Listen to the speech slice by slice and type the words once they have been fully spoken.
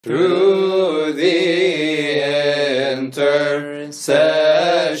Through the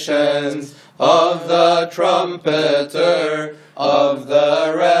intercessions of the trumpeter of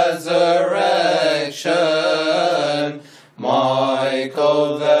the resurrection,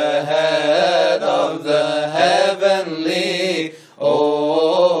 Michael, the head of the heavenly,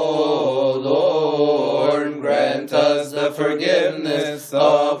 O Lord, grant us the forgiveness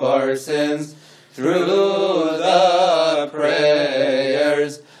of our sins through the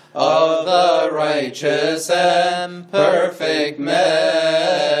prayers of the righteous and perfect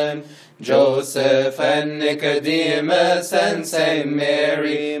men, Joseph and Nicodemus and Saint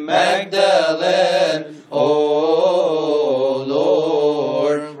Mary Magdalene. O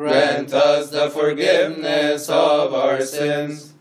Lord, grant us the forgiveness of our sins